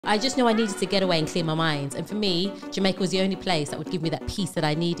I just knew I needed to get away and clear my mind. And for me, Jamaica was the only place that would give me that peace that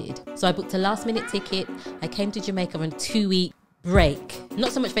I needed. So I booked a last minute ticket. I came to Jamaica on a 2-week break.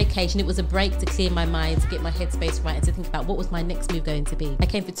 Not so much vacation, it was a break to clear my mind, to get my headspace right and to think about what was my next move going to be. I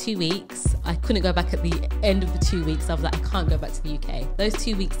came for 2 weeks. I couldn't go back at the end of the 2 weeks. I was like, I can't go back to the UK. Those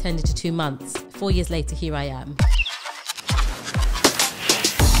 2 weeks turned into 2 months. 4 years later, here I am.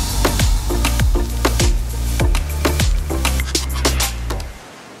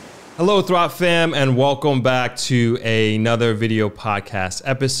 Hello Thrive fam, and welcome back to another video podcast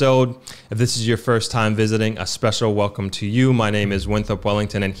episode. If this is your first time visiting, a special welcome to you. My name is Winthrop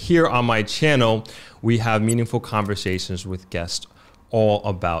Wellington, and here on my channel, we have meaningful conversations with guests all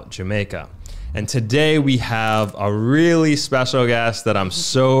about Jamaica. And today we have a really special guest that I'm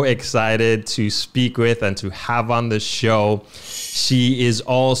so excited to speak with and to have on the show. She is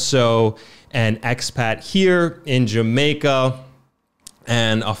also an expat here in Jamaica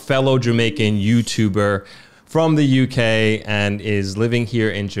and a fellow Jamaican YouTuber from the UK and is living here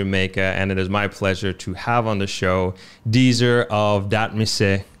in Jamaica. And it is my pleasure to have on the show Deezer of Dat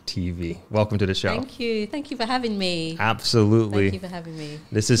Mise TV. Welcome to the show. Thank you. Thank you for having me. Absolutely. Thank you for having me.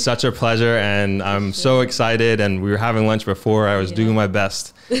 This is such a pleasure, and I'm so excited. And we were having lunch before. I was doing my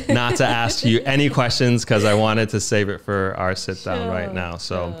best not to ask you any questions because I wanted to save it for our sit down right now.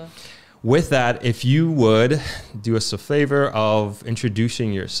 So. With that, if you would do us a favor of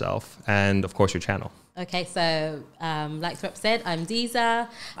introducing yourself and, of course, your channel. Okay, so like Throp said, I'm Deezer.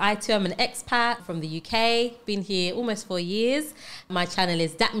 I too am an expat from the UK, been here almost 4 years. My channel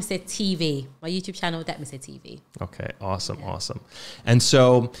is Dat Mise TV, my YouTube channel, Dat Mise TV. Okay, awesome, awesome. And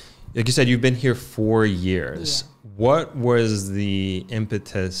so, like you said, you've been here 4 years. Yeah. What was the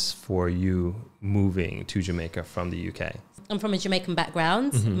impetus for you moving to Jamaica from the UK? I'm from a Jamaican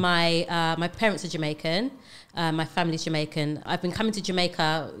background. My parents are Jamaican. My family's Jamaican. I've been coming to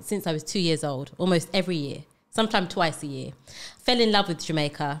Jamaica since I was 2 years old, almost every year, sometimes twice a year. Fell in love with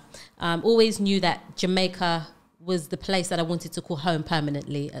Jamaica. Always knew that Jamaica was the place that I wanted to call home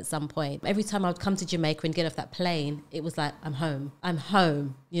permanently at some point. Every time I would come to Jamaica and get off that plane, it was like, I'm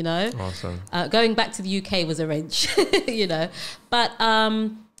home, you know? Awesome. Going back to the UK was a wrench, you know? But,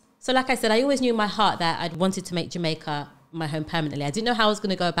 so like I said, I always knew in my heart that I'd wanted to make Jamaica my home permanently. I didn't know how I was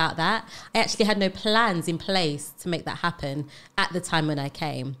going to go about that. I actually had no plans in place to make that happen at the time when I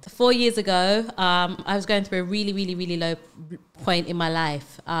came. 4 years ago, I was going through a really low point in my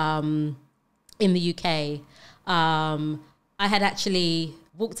life in the UK. I had actually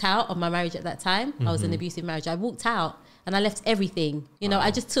walked out of my marriage at that time. I was in an abusive marriage. I walked out and I left everything. You know,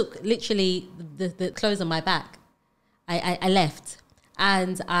 I just took literally the clothes on my back. I left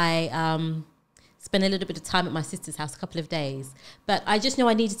and I spent a little bit of time at my sister's house, a couple of days. But I just knew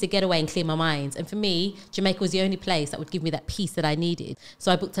I needed to get away and clear my mind. And for me, Jamaica was the only place that would give me that peace that I needed.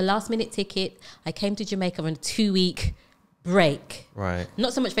 So I booked a last minute ticket. I came to Jamaica on a 2-week break. Right.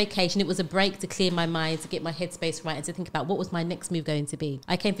 Not so much vacation. It was a break to clear my mind, to get my headspace right and to think about what was my next move going to be.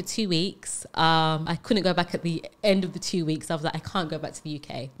 I came for 2 weeks. I couldn't go back at the end of the 2 weeks. I was like, I can't go back to the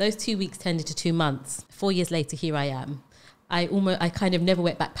UK. Those 2 weeks turned into 2 months. 4 years later, here I am. I kind of never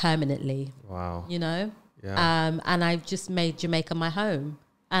went back permanently. Wow. You know? Yeah. And I've just made Jamaica my home.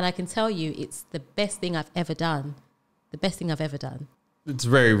 And I can tell you, it's the best thing I've ever done. The best thing I've ever done. It's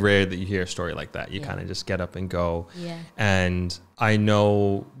very rare that you hear a story like that. You kind of just get up and go. Yeah. And I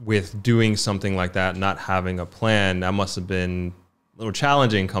know with doing something like that, not having a plan, that must have been a little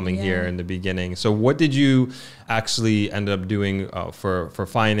challenging coming here in the beginning. So what did you actually end up doing for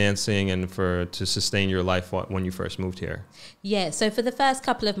financing and to sustain your life when you first moved here? Yeah, so for the first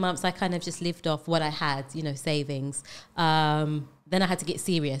couple of months, I kind of just lived off what I had, you know, savings. Then I had to get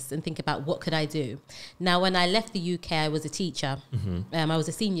serious and think about what could I do. Now, when I left the UK, I was a teacher. I was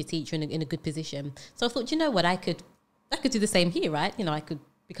a senior teacher in a good position. So I thought, you know what, I could do the same here, right? You know, I could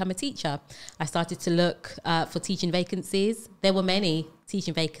become a teacher. I started to look for teaching vacancies. There were many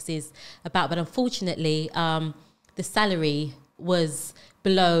teaching vacancies about, but unfortunately, the salary was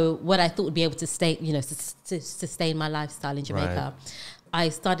below what I thought would be able to stay, you know, to sustain my lifestyle in Jamaica. Right. I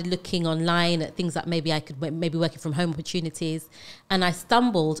started looking online at things that maybe I could, working from home opportunities, and I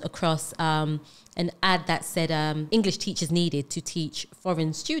stumbled across an ad that said English teachers needed to teach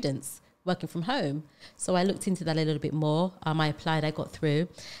foreign students working from home. So I looked into that a little bit more. I applied, I got through,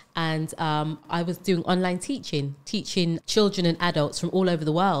 and I was doing online teaching children and adults from all over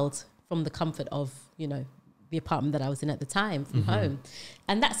the world from the comfort of, you know, the apartment that I was in at the time from home.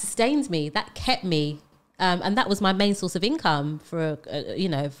 And that sustained me, that kept me And that was my main source of income for,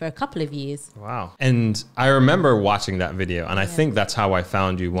 for a couple of years. Wow. And I remember watching that video, and I think that's how I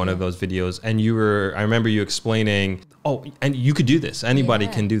found you, one of those videos. And I remember you explaining, oh, and you could do this. Anybody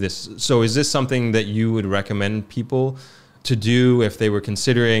can do this. So is this something that you would recommend people to do if they were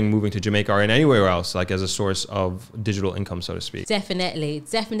considering moving to Jamaica or in anywhere else, like as a source of digital income, so to speak? Definitely.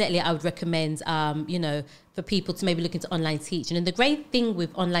 I would recommend, for people to maybe look into online teaching. And the great thing with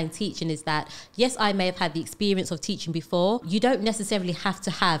online teaching is that, yes, I may have had the experience of teaching before. You don't necessarily have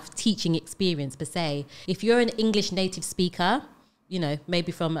to have teaching experience per se. If you're an English native speaker,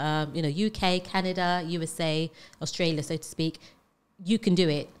 maybe from, UK, Canada, USA, Australia, so to speak, you can do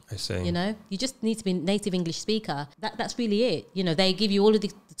it. I see. You just need to be a native English speaker. That's really it. They give you all of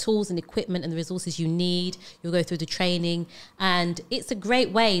the tools and equipment and the resources you need. You'll go through the training, and it's a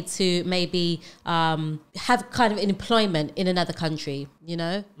great way to maybe have kind of an employment in another country,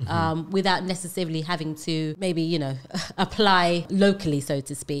 without necessarily having to maybe, apply locally, so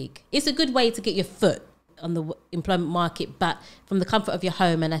to speak. It's a good way to get your foot on the employment market, but from the comfort of your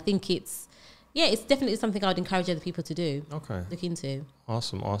home. And I think it's definitely something I would encourage other people to do. Okay. Look into.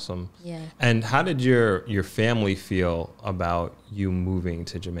 Awesome. Yeah. And how did your family feel about you moving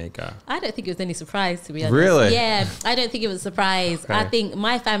to Jamaica? I don't think it was any surprise, to be honest. Really? Yeah, I don't think it was a surprise. Okay. I think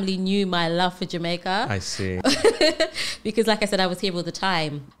my family knew my love for Jamaica. I see. Because like I said, I was here all the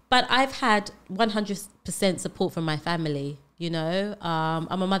time. But I've had 100% support from my family.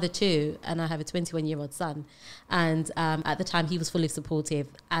 I'm a mother too, and I have a 21-year-old son. And at the time, he was fully supportive.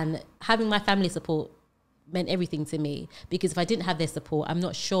 And having my family support meant everything to me, because if I didn't have their support, I'm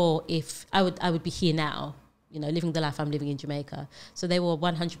not sure if I would be here now, living the life I'm living in Jamaica. So they were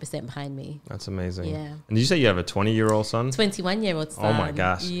 100% behind me. That's amazing. Yeah. And did you say you have a 20-year-old son? 21-year-old son. Oh my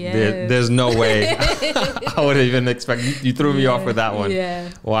gosh. Yeah. There's no way I would even expect. You threw me off with that one.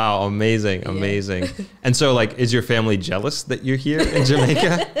 Yeah. Wow. Amazing. And so is your family jealous that you're here in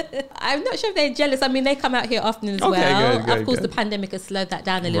Jamaica? I'm not sure if they're jealous. I mean, they come out here often as well. Of course, the pandemic has slowed that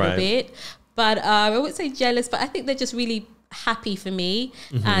down a little bit. But I wouldn't say jealous, but I think they're just really happy for me.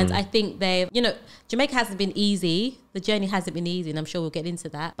 And I think Jamaica hasn't been easy. The journey hasn't been easy, and I'm sure we'll get into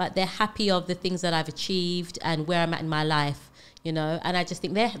that. But they're happy of the things that I've achieved and where I'm at in my life, and I just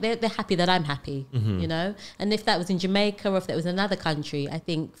think they're happy that I'm happy, And if that was in Jamaica or if that was another country, I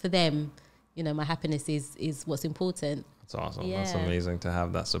think for them, my happiness is what's important. That's awesome. Yeah. That's amazing to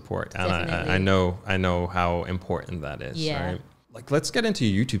have that support. And I know how important that is. Yeah. Right? Let's get into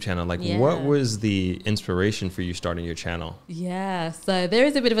your YouTube channel. What was the inspiration for you starting your channel? Yeah, so there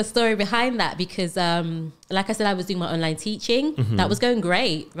is a bit of a story behind that, because like I said, I was doing my online teaching. That was going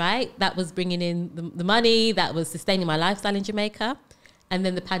great, right? That was bringing in the money, that was sustaining my lifestyle in Jamaica. And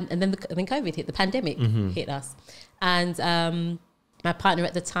then COVID hit, the pandemic hit us. And my partner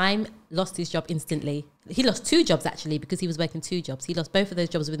at the time lost his job instantly. He lost 2 jobs, actually, because he was working 2 jobs. He lost both of those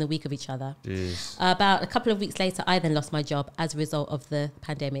jobs within a week of each other. Jeez. About a couple of weeks later, I then lost my job as a result of the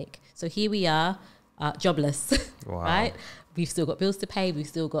pandemic. So here we are, jobless, right? We've still got bills to pay. We've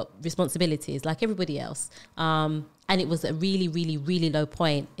still got responsibilities like everybody else. And it was a really, really, really low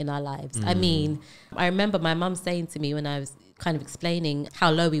point in our lives. I mean, I remember my mum saying to me when I was kind of explaining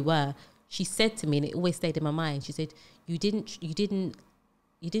how low we were, she said to me, and it always stayed in my mind, she said, you didn't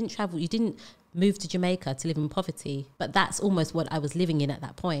travel, you didn't move to Jamaica to live in poverty. But that's almost what I was living in at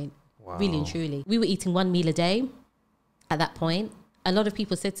that point. Wow. Really and truly. We were eating 1 meal a day at that point. A lot of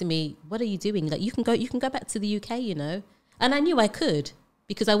people said to me, what are you doing? You can go back to the UK, And I knew I could,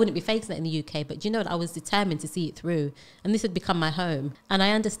 because I wouldn't be facing it in the UK. But you know what? I was determined to see it through. And this had become my home. And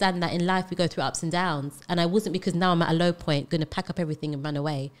I understand that in life we go through ups and downs. And I wasn't, because now I'm at a low point, going to pack up everything and run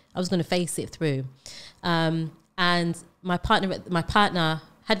away. I was going to face it through. And my partner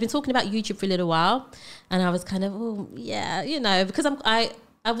had been talking about YouTube for a little while. And I was kind of, because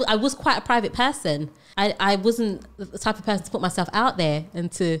I was quite a private person. I wasn't the type of person to put myself out there and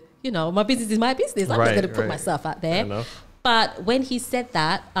to, my business is my business. I'm not going to put myself out there. But when he said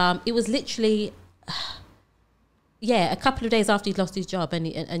that, it was literally, a couple of days after he'd lost his job, and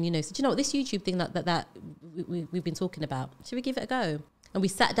said, what, this YouTube thing that we've been talking about, should we give it a go? And we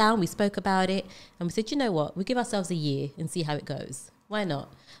sat down, we spoke about it, and we said, you know what, we give ourselves a year and see how it goes. Why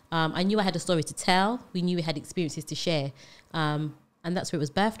not? I knew I had a story to tell. We knew we had experiences to share. And that's where it was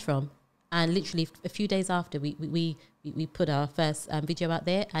birthed from. And literally a few days after, we put our first video out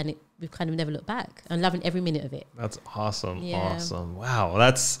there, and we've kind of never looked back. I'm loving every minute of it. That's awesome. Yeah. Awesome. Wow.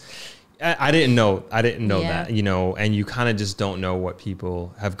 I didn't know that, and you kind of just don't know what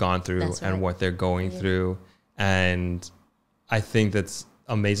people have gone through and what they're going through. And I think that's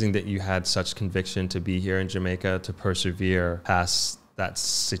amazing that you had such conviction to be here in Jamaica, to persevere past that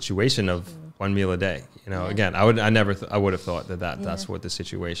situation of one meal a day. You know, again, I would have thought that's what the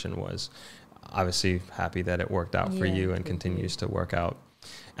situation was. Obviously happy that it worked out for you and continues to work out.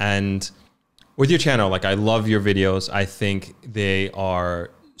 And with your channel, like, I love your videos. I think they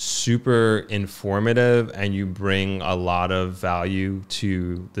are super informative and you bring a lot of value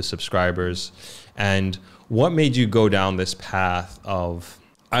to the subscribers. And what made you go down this path of,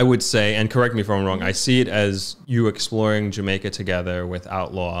 I would say, and correct me if I'm wrong, I see it as you exploring Jamaica together with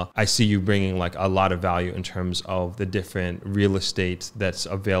Outlaw. I see you bringing like a lot of value in terms of the different real estate that's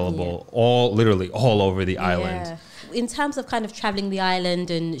available literally all over the island. In terms of kind of traveling the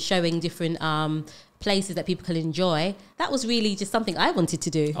island and showing different places that people can enjoy, that was really just something I wanted to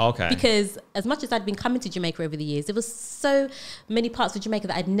do. Okay. Because as much as I'd been coming to Jamaica over the years, there was so many parts of Jamaica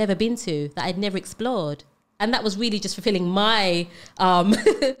that I'd never been to, that I'd never explored. And that was really just fulfilling my,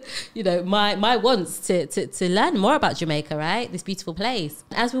 you know, my wants to learn more about Jamaica, right? This beautiful place.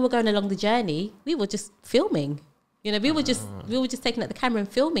 As we were going along the journey, we were just filming. You know, we were just taking out the camera and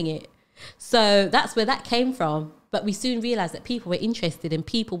filming it. So that's where that came from. But we soon realized that people were interested and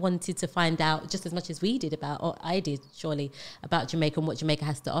people wanted to find out just as much as we did about, or I did surely, about Jamaica and what Jamaica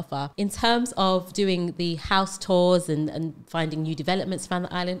has to offer. In terms of doing the house tours and finding new developments around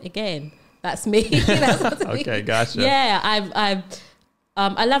the island, again, that's me. That's okay, gotcha. Yeah,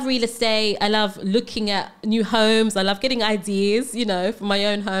 I love real estate. I love looking at new homes. I love getting ideas, you know, for my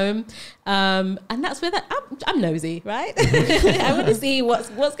own home. And that's where I'm nosy, right? I want to see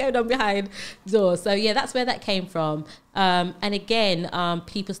what's going on behind doors. So yeah, that's where that came from. And again,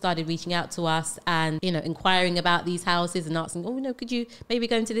 people started reaching out to us and, you know, inquiring about these houses and asking, oh, you know, could you maybe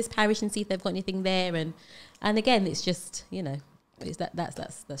go into this parish and see if they've got anything there? And again, it's just, you know, it's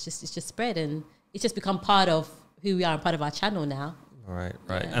just spread, and it's just become part of who we are and part of our channel now. Right.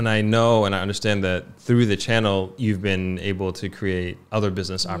 And I know and I understand that through the channel, you've been able to create other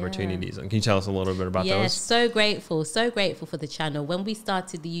business opportunities. And can you tell us a little bit about those? So grateful for the channel. When we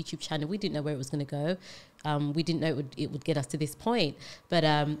started the YouTube channel, we didn't know where it was going to go. We didn't know it would get us to this point. But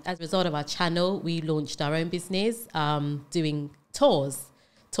as a result of our channel, we launched our own business, doing tours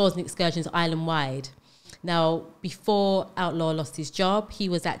and excursions island-wide. Now, before Outlaw lost his job, he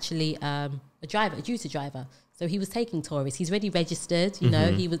was actually a duty driver. So he was taking tourists. He's already registered, you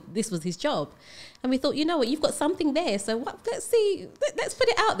know, this was his job. And we thought, you know what, you've got something there. So let's put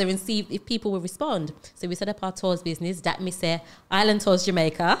it out there and see if people will respond. So we set up our tours business, Dat Mise Island Tours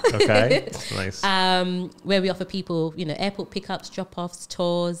Jamaica. Okay, nice. Where we offer people, you know, airport pickups, drop-offs,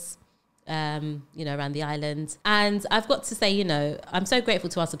 tours, you know, around the island. And I've got to say, you know, I'm so grateful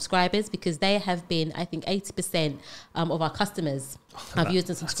to our subscribers because they have been, I think, 80% of our customers, our viewers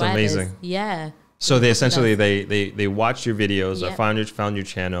and subscribers. That's amazing. Yeah. So they essentially they watch your videos, found your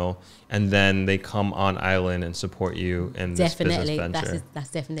channel, and then they come on island and support you in this business venture.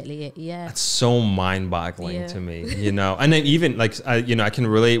 That's definitely it. Yeah, that's so mind-boggling to me, you know. And then even like you know, I can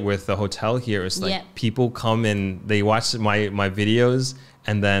relate with the hotel here. It's like people come and they watch my videos,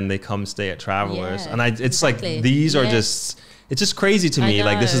 and then they come stay at Travelers, and it's like these are just, it's just crazy to me.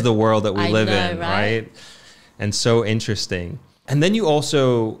 Like, this is the world that we live in, right? And so interesting. And then you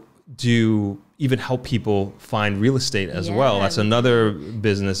also do even help people find real estate as well. That's another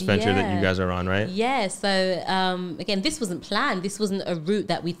business venture that you guys are on, right? Yeah. So again, this wasn't planned. This wasn't a route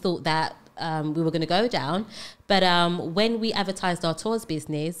that we thought that we were going to go down. But when we advertised our tours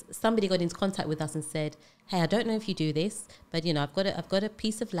business, somebody got into contact with us and said, hey, I don't know if you do this, but you know, I've got a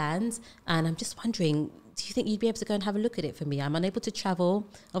piece of land and I'm just wondering, do you think you'd be able to go and have a look at it for me? I'm unable to travel,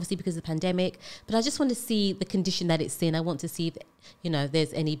 obviously because of the pandemic, but I just want to see the condition that it's in. I want to see if, you know,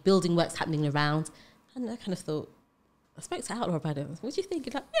 there's any building works happening around. And I kind of thought, I spoke to Outlaw about it. What do you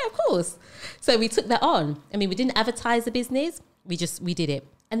think? Like, yeah, of course. So we took that on. I mean, we didn't advertise the business. We did it.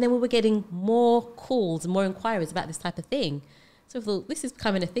 And then we were getting more calls and more inquiries about this type of thing. So I thought, this is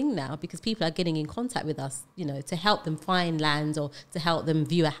becoming a thing now because people are getting in contact with us, you know, to help them find land or to help them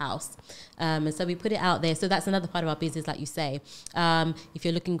view a house. And so we put it out there. So that's another part of our business, like you say. If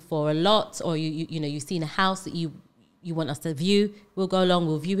you're looking for a lot or you've seen a house that you want us to view, we'll go along,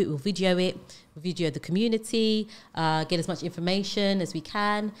 we'll view it, we'll video the community, get as much information as we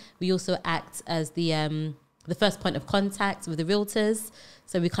can. We also act as the first point of contact with the realtors.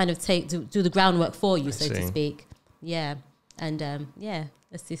 So we kind of do the groundwork for you, so to speak. Yeah. And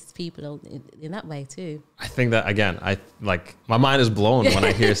assist people in that way too. I think that, again, my mind is blown when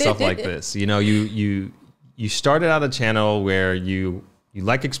I hear stuff like this. You know, you started out a channel where you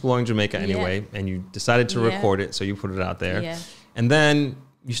like exploring Jamaica anyway, and you decided to record it, so you put it out there. Yeah. And then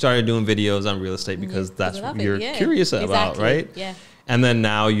you started doing videos on real estate because that's what you're curious about, right? Yeah. And then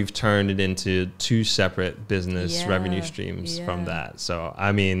now you've turned it into 2 separate business revenue streams from that. So,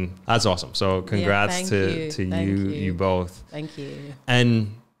 I mean, that's awesome. So congrats to you both. Thank you.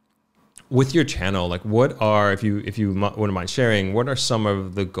 And with your channel, like what are, if you wouldn't mind sharing, what are some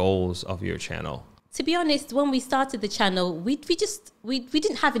of the goals of your channel? To be honest, when we started the channel, we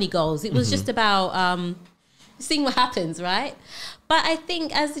didn't have any goals. It was just about seeing what happens, right? But I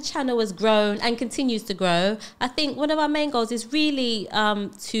think as the channel has grown and continues to grow, I think one of our main goals is really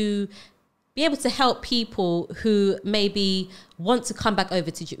to be able to help people who maybe want to come back over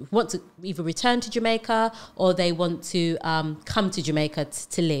to, want to either return to Jamaica or they want to come to Jamaica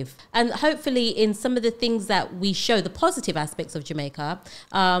to live. And hopefully in some of the things that we show, the positive aspects of Jamaica,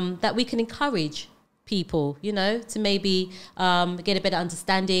 that we can encourage people, you know, to maybe get a better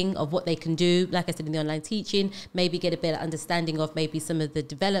understanding of what they can do. Like I said, in the online teaching, maybe get a better understanding of maybe some of the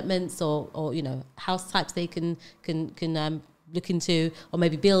developments or you know, house types they can look into, or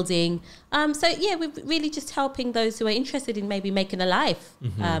maybe building. So yeah, we're really just helping those who are interested in maybe making a life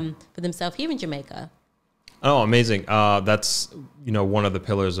for themselves here in Jamaica. Oh, amazing. That's, you know, one of the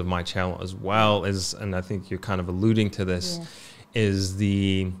pillars of my channel as well is, and I think you're kind of alluding to this, is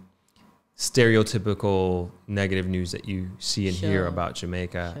the stereotypical negative news that you see and hear about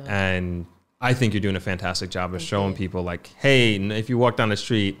Jamaica. And I think you're doing a fantastic job of showing people like, hey, if you walk down the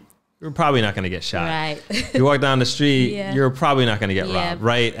street, you're probably not going to get shot. Right. If you walk down the street, you're probably not going to get robbed,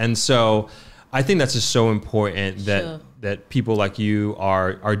 right? And so I think that's just so important that that people like you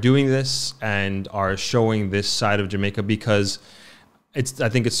are doing this and are showing this side of Jamaica, because I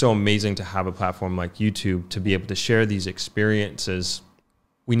think it's so amazing to have a platform like YouTube to be able to share these experiences.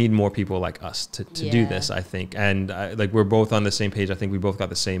 We need more people like us to do this, I think. And like we're both on the same page. I think we both got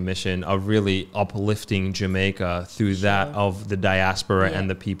the same mission of really uplifting Jamaica through that of the diaspora and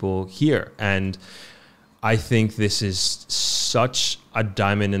the people here. And I think this is such a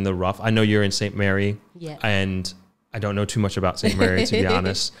diamond in the rough. I know you're in St. Mary, and I don't know too much about St. Mary, to be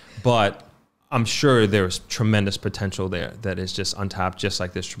honest, but I'm sure there's tremendous potential there that is just untapped, just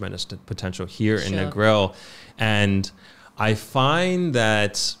like there's tremendous potential here in Negril. And I find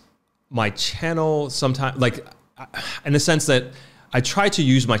that my channel sometimes, like in the sense that I try to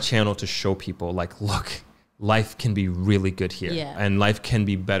use my channel to show people like, look, life can be really good here and life can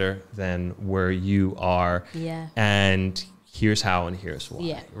be better than where you are. And here's how and here's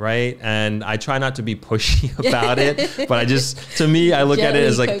why, right? And I try not to be pushy about it, but I just, to me, I look at it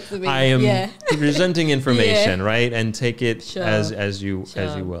as like, I am presenting information, right? And take it as you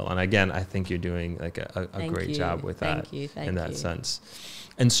will. And again, I think you're doing like a great job with that in that sense.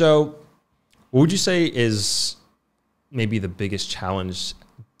 And so what would you say is maybe the biggest challenge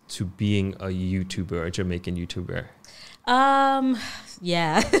to being a YouTuber, a Jamaican YouTuber?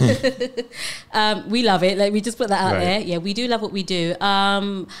 We love it. Like, we just put that out there. Yeah, we do love what we do.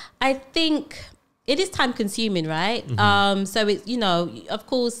 I think it is time consuming, right? So it's, you know, of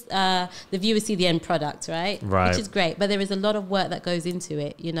course, the viewers see the end product, right? Which is great, but there is a lot of work that goes into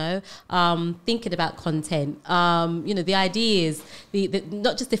it, you know, thinking about content, you know, the ideas, the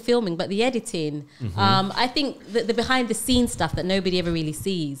not just the filming, but the editing. I think that the behind the scenes stuff that nobody ever really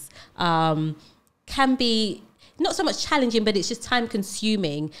sees can be not so much challenging, but it's just time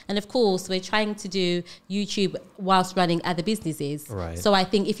consuming. And of course, we're trying to do YouTube whilst running other businesses. So I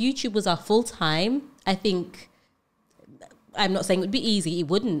think if YouTube was our full time, I think, I'm not saying it would be easy, it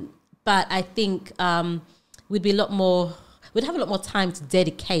wouldn't, but I think we'd be a lot more, we'd have a lot more time to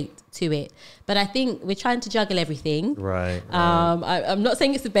dedicate to it. But I think we're trying to juggle everything. I'm not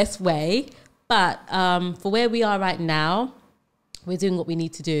saying it's the best way, but for where we are right now, we're doing what we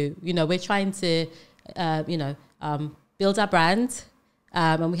need to do. You know, we're trying to, you know, build our brand,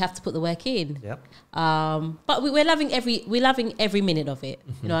 and we have to put the work in. But we're loving every minute of it.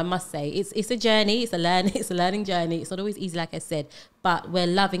 You know, I must say it's a journey. It's a learning journey. It's not always easy, like I said. But we're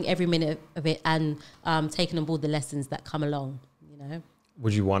loving every minute of it and taking on board the lessons that come along. You know.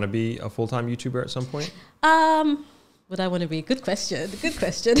 Would you want to be a full-time YouTuber at some point? Would I want to be? Good question. Good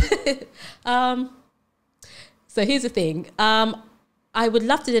question. So here's the thing. I would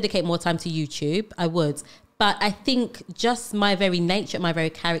love to dedicate more time to YouTube. I would. But I think just my very nature, my very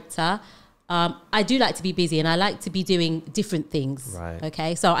character, I do like to be busy and I like to be doing different things.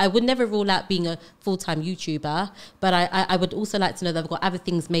 Okay. So I would never rule out being a full-time YouTuber, but I would also like to know that I've got other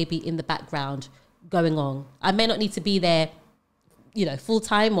things maybe in the background going on. I may not need to be there, you know,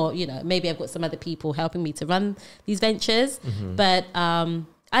 full-time, or, you know, maybe I've got some other people helping me to run these ventures. But I'm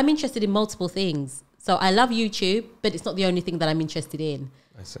interested in multiple things. So I love YouTube, but it's not the only thing that I'm interested in.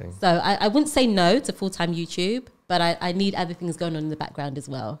 I see. So I wouldn't say no to full-time YouTube, but I need other things going on in the background as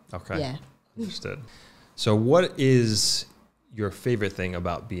well. Okay. Yeah. Understood. So what is your favorite thing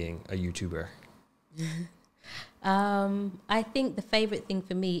about being a YouTuber? I think the favorite thing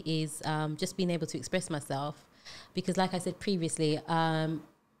for me is just being able to express myself, because like I said previously,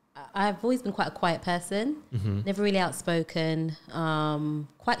 I've always been quite a quiet person, never really outspoken,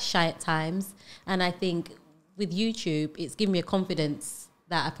 quite shy at times. And I think with YouTube, it's given me a confidence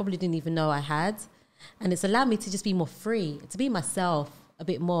that I probably didn't even know I had. And it's allowed me to just be more free, to be myself a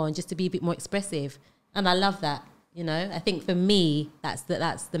bit more and just to be a bit more expressive. And I love that, you know. I think for me, that's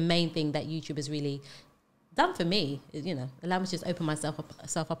the main thing that YouTube has really done for me, you know, allow me to just open myself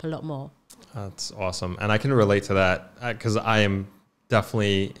up a lot more. That's awesome. And I can relate to that because I am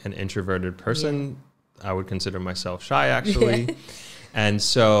definitely an introverted person. Yeah. I would consider myself shy, actually. Yeah. And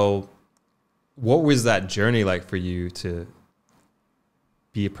so what was that journey like for you to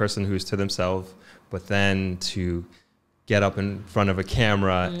be a person who's to themselves, but then to get up in front of a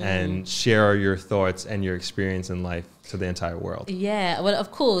camera and share your thoughts and your experience in life to the entire world? Yeah, well,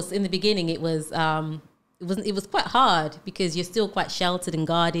 of course, in the beginning, it was quite hard because you're still quite sheltered and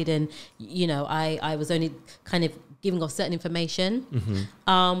guarded, and you know, I was only kind of giving off certain information.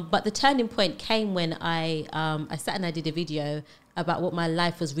 But the turning point came when I sat and I did a video about what my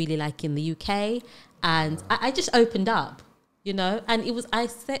life was really like in the UK, and I just opened up, you know, and it was, I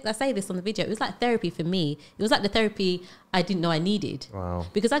say this on the video, it was like therapy for me. It was like the therapy I didn't know I needed. Wow.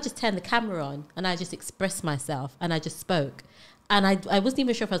 Because I just turned the camera on and I just expressed myself and I just spoke. And I wasn't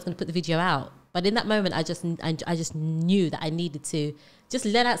even sure if I was going to put the video out. But in that moment, I just knew that I needed to just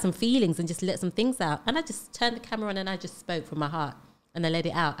let out some feelings and just let some things out. And I just turned the camera on and I just spoke from my heart and I let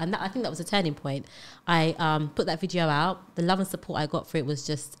it out. And I think that was a turning point. I put that video out. The love and support I got for it was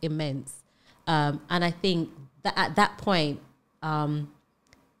just immense. And I think that at that point,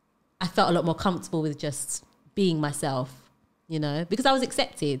 I felt a lot more comfortable with just being myself, you know, because I was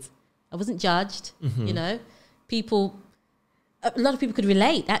accepted. I wasn't judged, you know. A lot of people could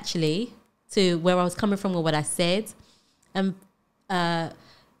relate, actually, to where I was coming from or what I said. And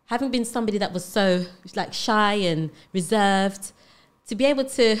having been somebody that was so like shy and reserved, to be able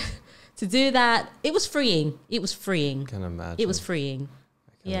to do that, it was freeing. It was freeing. I can imagine. It was freeing.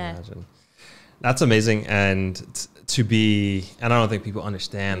 I can imagine. That's amazing. And to be, and I don't think people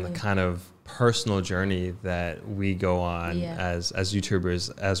understand the kind of personal journey that we go on as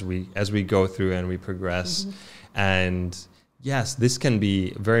YouTubers, as we go through and we progress. And yes, this can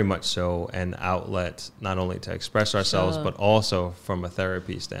be very much so an outlet, not only to express ourselves, but also from a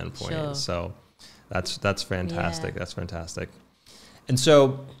therapy standpoint. So that's fantastic. That's fantastic. And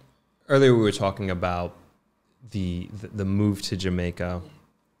so earlier we were talking about the move to Jamaica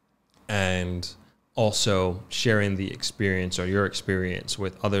and also sharing the experience or your experience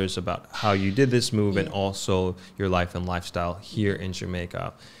with others about how you did this move and also your life and lifestyle here in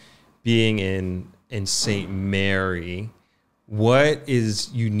Jamaica. Being in St. Mary, what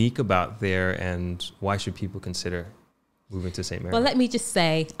is unique about there and why should people consider moving to St. Mary? Well, let me just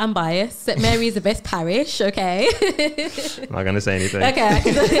say, I'm biased. St. Mary is the best parish, okay? I'm not going to say anything.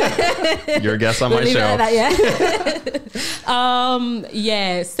 Okay. You're a guest on my show.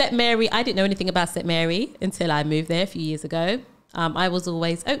 St. Mary, I didn't know anything about St. Mary until I moved there a few years ago. I was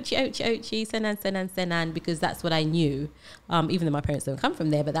always Ochi, Senan, Senan, Senan, because that's what I knew. Even though my parents don't come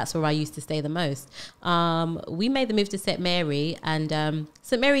from there, but that's where I used to stay the most. We made the move to St. Mary, and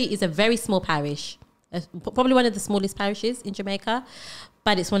St. Mary is a very small parish, probably one of the smallest parishes in Jamaica,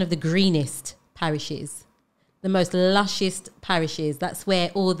 but it's one of the greenest parishes, the most lushest parishes. That's where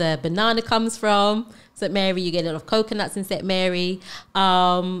all the banana comes from. St. Mary, you get a lot of coconuts in St. Mary.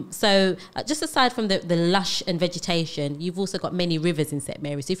 So just aside from the lush and vegetation, you've also got many rivers in St.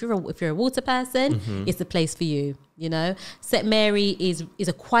 Mary. So if you're a water person, it's the place for you. You know, St. Mary is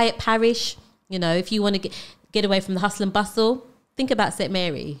a quiet parish. You know, if you want to get away from the hustle and bustle, think about St.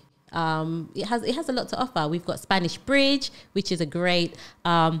 Mary. It has a lot to offer. We've got Spanish Bridge, which is a great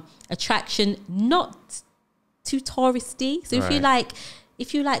attraction, not too touristy. So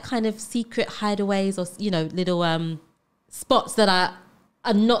if you like kind of secret hideaways or, you know, little spots that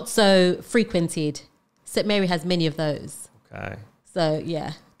are not so frequented, St. Mary has many of those. Okay. So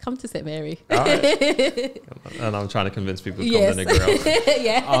yeah, come to St. Mary. All right. And I'm trying to convince people to come to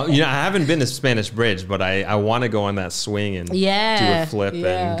Negril. You know, I haven't been to Spanish Bridge, but I want to go on that swing and do a flip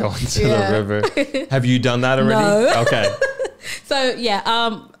and go into the river. Have you done that already? No. Okay. So yeah,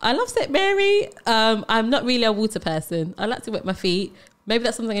 I love St. Mary. I'm not really a water person. I like to wet my feet. Maybe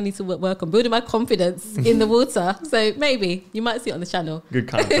that's something I need to work on, building my confidence in the water. So maybe you might see it on the channel. Good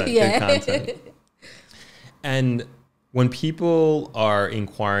content. Good content. And when people are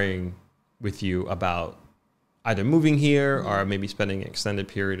inquiring with you about either moving here or maybe spending an extended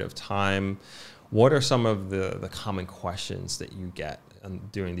period of time, what are some of the common questions that you get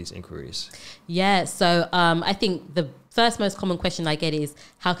during these inquiries? Yeah, so I think the first most common question I get is,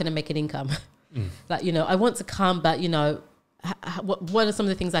 how can I make an income? Like, you know, I want to come, but, you know, what are some of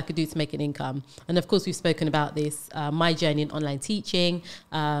the things I could do to make an income? And of course, we've spoken about this, my journey in online teaching,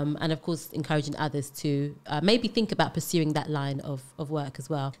 and of course, encouraging others to maybe think about pursuing that line of work as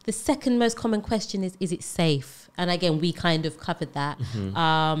well. The second most common question is it safe? And again, we kind of covered that.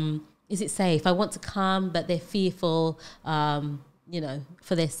 Is it safe? I want to come, but they're fearful, you know,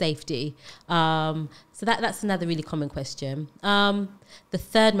 for their safety. So that's another really common question. The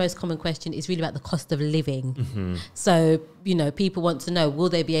third most common question is really about the cost of living. So, you know, people want to know, will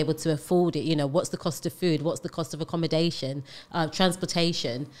they be able to afford it? You know, what's the cost of food? What's the cost of accommodation,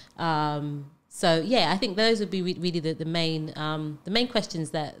 transportation? So yeah, I think those would be really the main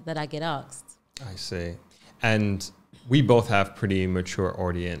questions that I get asked. I see. And we both have pretty mature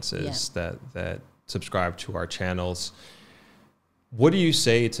audiences that subscribe to our channels. What do you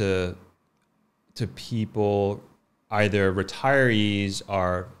say to people, either retirees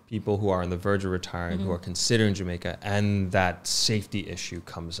or people who are on the verge of retiring, who are considering Jamaica, and that safety issue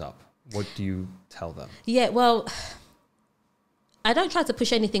comes up? What do you tell them? Yeah, well, I don't try to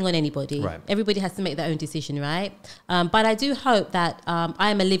push anything on anybody. Right. Everybody has to make their own decision, right? But I do hope that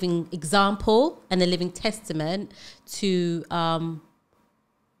I am a living example and a living testament to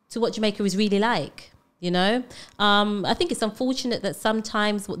what Jamaica is really like. You know, I think it's unfortunate that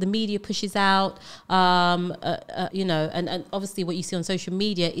sometimes what the media pushes out, you know, and obviously what you see on social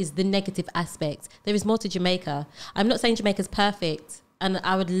media is the negative aspect. There is more to Jamaica. I'm not saying Jamaica's perfect, and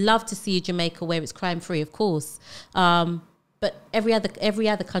I would love to see a Jamaica where it's crime free, of course. But every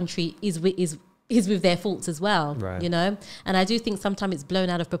other country is with their faults as well, right. You know. And I do think sometimes it's blown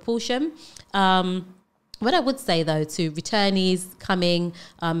out of proportion. What I would say, though, to returnees coming,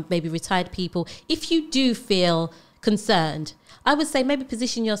 maybe retired people, if you do feel concerned, I would say maybe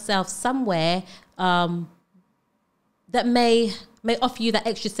position yourself somewhere that may offer you that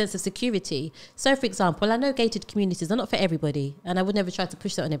extra sense of security. So, for example, I know gated communities are not for everybody, and I would never try to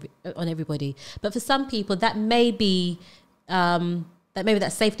push that on everybody. But for some people, that may be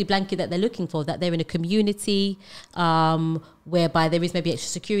that safety blanket that they're looking for, that they're in a community whereby there is maybe extra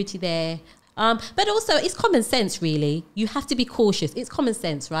security there. But also, it's common sense, really. You have to be cautious. It's common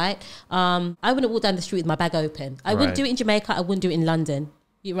sense, right? I wouldn't walk down the street with my bag open. I wouldn't do it in Jamaica. I wouldn't do it in London,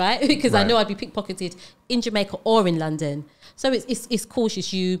 right? Because I know I'd be pickpocketed in Jamaica or in London. So it's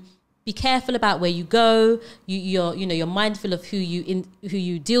cautious. You be careful about where you go. You're mindful of who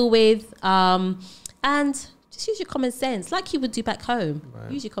you deal with, and just use your common sense, like you would do back home.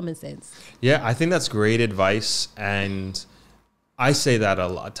 Right. Use your common sense. Yeah, I think that's great advice, and I say that a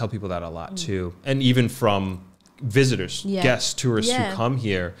lot, tell people that a lot too. And even from visitors, guests, tourists who come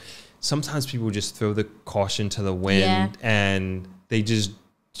here, sometimes people just throw the caution to the wind and they just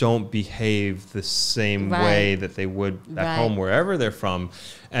don't behave the same way that they would back home, wherever they're from.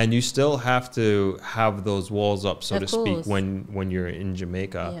 And you still have to have those walls up, so to speak, when you're in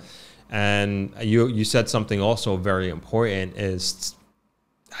Jamaica. Yep. And you said something also very important is,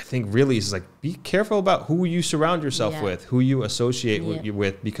 I think really is like, be careful about who you surround yourself with, who you associate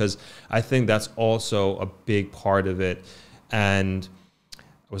with, because I think that's also a big part of it. And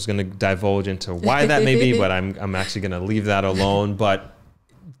I was going to divulge into why that may be, but I'm actually going to leave that alone. But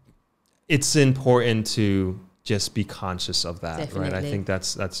it's important to just be conscious of that, right? I think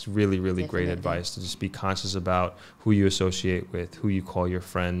that's really, really great advice, to just be conscious about who you associate with, who you call your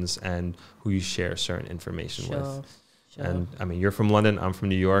friends, and who you share certain information with. Sure. And I mean, you're from London, I'm from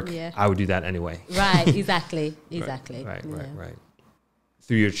New York. Yeah. I would do that anyway. Right, exactly. Right.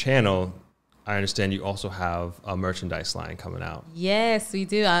 Through your channel, I understand you also have a merchandise line coming out. Yes, we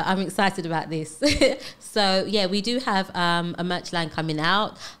do. I'm excited about this. So yeah, we do have a merch line coming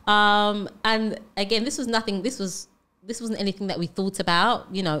out. And again, this wasn't anything that we thought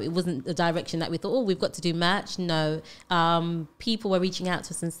about. You know, it wasn't the direction that we thought, oh, we've got to do merch. No. People were reaching out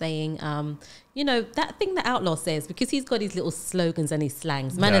to us and saying, you know, that thing that Outlaw says, because he's got his little slogans and his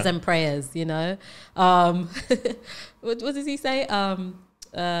slangs, manners and prayers, you know. What does he say?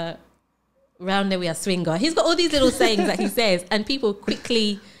 Round there we are swinger. He's got all these little sayings that he says, and people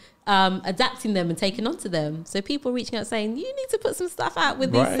quickly adapting them and taking onto them. So people reaching out saying, you need to put some stuff out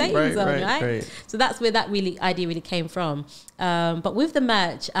with these sayings on, right? So that's where that idea really came from. But with the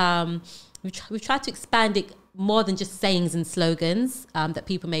merch, we've tried to expand it more than just sayings and slogans that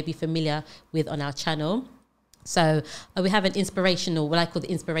people may be familiar with on our channel. So we have an inspirational, what I call the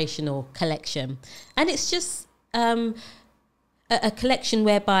inspirational collection. And it's just a collection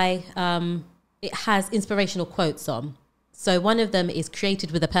whereby it has inspirational quotes on. So one of them is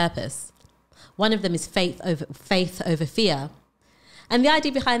created with a purpose. One of them is faith over fear. And the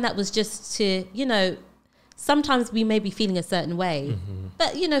idea behind that was just to, you know, sometimes we may be feeling a certain way,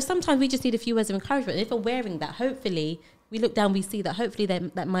 but, you know, sometimes we just need a few words of encouragement. And if we're wearing that, hopefully we look down, we see that hopefully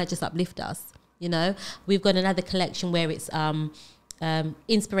that might just uplift us. You know, we've got another collection where it's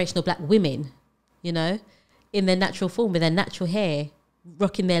inspirational Black women, you know, in their natural form, with their natural hair,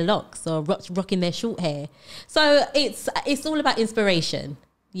 rocking their locks or rocking their short hair. So it's all about inspiration.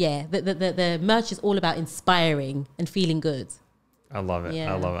 Yeah, the merch is all about inspiring and feeling good. I love it.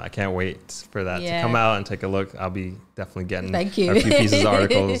 Yeah. I love it. I can't wait for that to come out and take a look. I'll be definitely getting Thank you. a few pieces of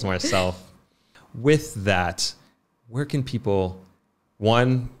articles myself. With that, where can people,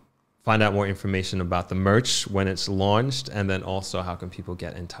 one, find out more information about the merch when it's launched, and then also how can people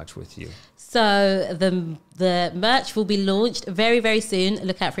get in touch with you? So the merch will be launched very, very soon.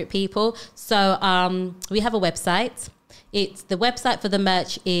 Look out for it, people. So we have a website. The website for the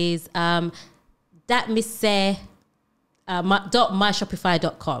merch is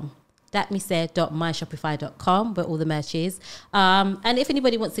thatmise.myshopify.com. thatmise.myshopify.com, where all the merch is. And if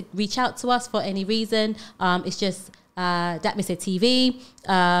anybody wants to reach out to us for any reason, it's just Datmise TV,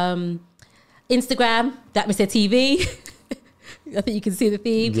 Instagram, Datmise TV. I think you can see the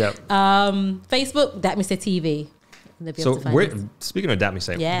theme. Yep. Facebook, Datmise TV. So speaking of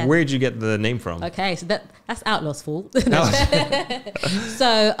Datmise, where did you get the name from? Okay, so that's Outlaw's fault.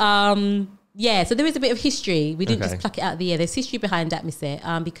 So yeah, so there is a bit of history. We didn't just pluck it out of the air. There's history behind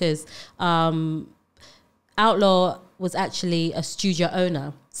Datmise because Outlaw was actually a studio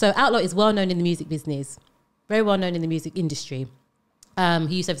owner. So Outlaw is well known in the music business, very well known in the music industry.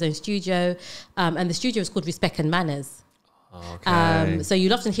 He used to have his own studio, and the studio was called Respect and Manners. Okay. So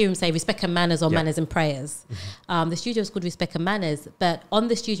you'll often hear him say Respect and Manners or Manners and Prayers. The studio is called Respect and Manners, but on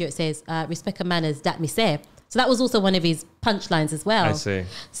the studio it says Respect and Manners Datmise. So that was also one of his punchlines as well. I see.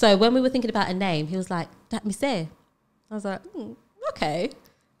 So when we were thinking about a name, he was like, Datmise. I was like, okay.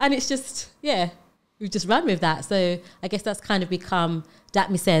 And it's just, we've just run with that. So I guess that's kind of become,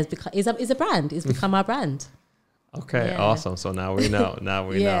 Datmise is a brand. It's become our brand. Okay, awesome. So now we know. Now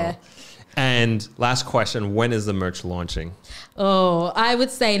we know. And last question, when is the merch launching? Oh, I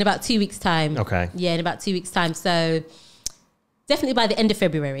would say in about 2 weeks' time. Okay. Yeah, in about 2 weeks' time. So definitely by the end of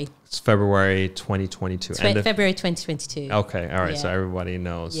February. It's February 2022. February 2022. Okay, all right. So everybody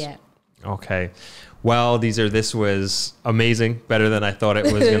knows. Yeah. Okay. Well, this was amazing, better than I thought it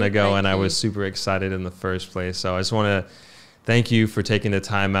was going to go. And I was super excited in the first place. So I just want to thank you for taking the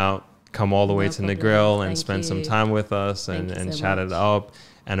time out, come all the way to Negril and spend some time with us and chat it up.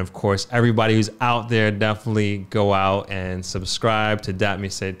 And of course, everybody who's out there, definitely go out and subscribe to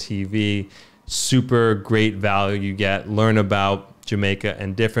Datmise TV. Super great value you get. Learn about Jamaica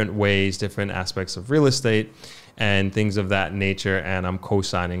and different ways, different aspects of real estate and things of that nature. And I'm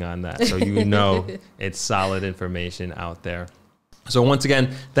co-signing on that. So you know it's solid information out there. So once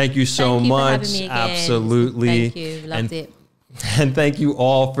again, thank you so much. For having me again. Absolutely. Thank you. Loved it. And thank you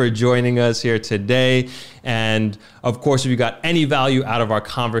all for joining us here today. And of course, if you got any value out of our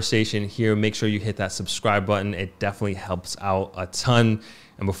conversation here, make sure you hit that subscribe button. It definitely helps out a ton.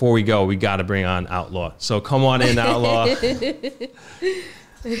 And before we go, we got to bring on Outlaw. So come on in, Outlaw.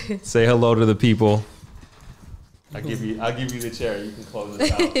 Say hello to the people. I'll give you the chair. You can close this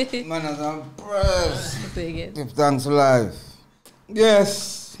out. Man, I'm impressed. Give thanks for life.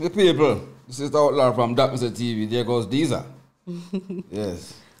 Yes, the people. This is the Outlaw from Datmise TV. There goes Deezer.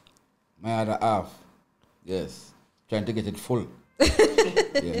 Yes. My other half. Yes. Trying to get it full.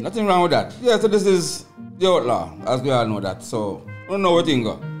 Yeah, nothing wrong with that. Yeah, so this is the Outlaw, as we all know that. So, I don't know where things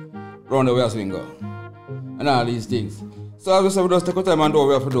go. Round the way as we go. And all these things. So as we say, we just take our time and do what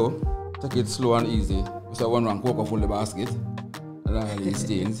we have to do. Take it slow and easy. We say one round cocoa full the basket. And all these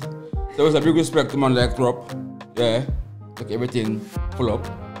things. So it's a big respect to man like Trop. Yeah. Take everything full up.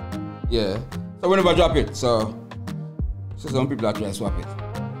 Yeah. So we never drop it. So some people are trying to swap it.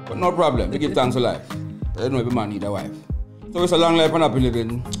 But no problem. We give thanks for life. I don't know every man need a wife. So it's a long life and happy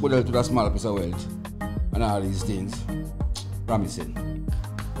living. Good health to that small piece of wealth. And all these things. Promising.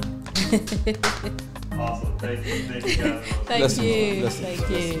 Awesome. Thank you guys. Thank you. Thank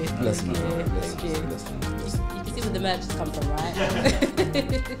you. Blessings. You can see where the merch has come from, right?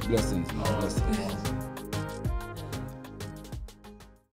 Blessings.